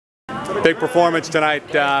Big performance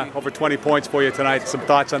tonight, over 20 points for you tonight. Some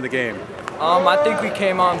thoughts on the game? I think we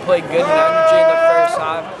came on and played good energy in the first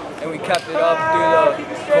half, and we kept it up through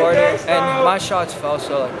the quarter. And my shots fell,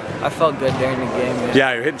 so I felt good during the game.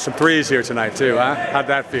 Yeah, you're hitting some threes here tonight too, huh? How'd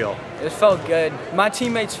that feel? It felt good. My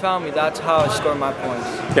teammates found me. That's how I scored my points.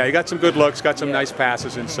 Yeah, you got some good looks, got some nice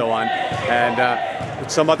passes and so on.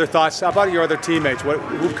 And some other thoughts. How about your other teammates?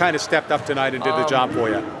 Who kind of stepped up tonight and did the job for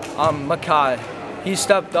you? Makai. He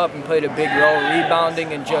stepped up and played a big role,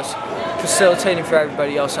 rebounding and just facilitating for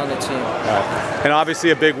everybody else on the team. Right. And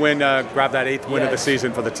obviously a big win, grab that 8th win of the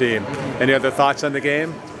season for the team. Any other thoughts on the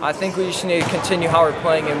game? I think we just need to continue how we're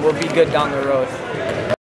playing and we'll be good down the road.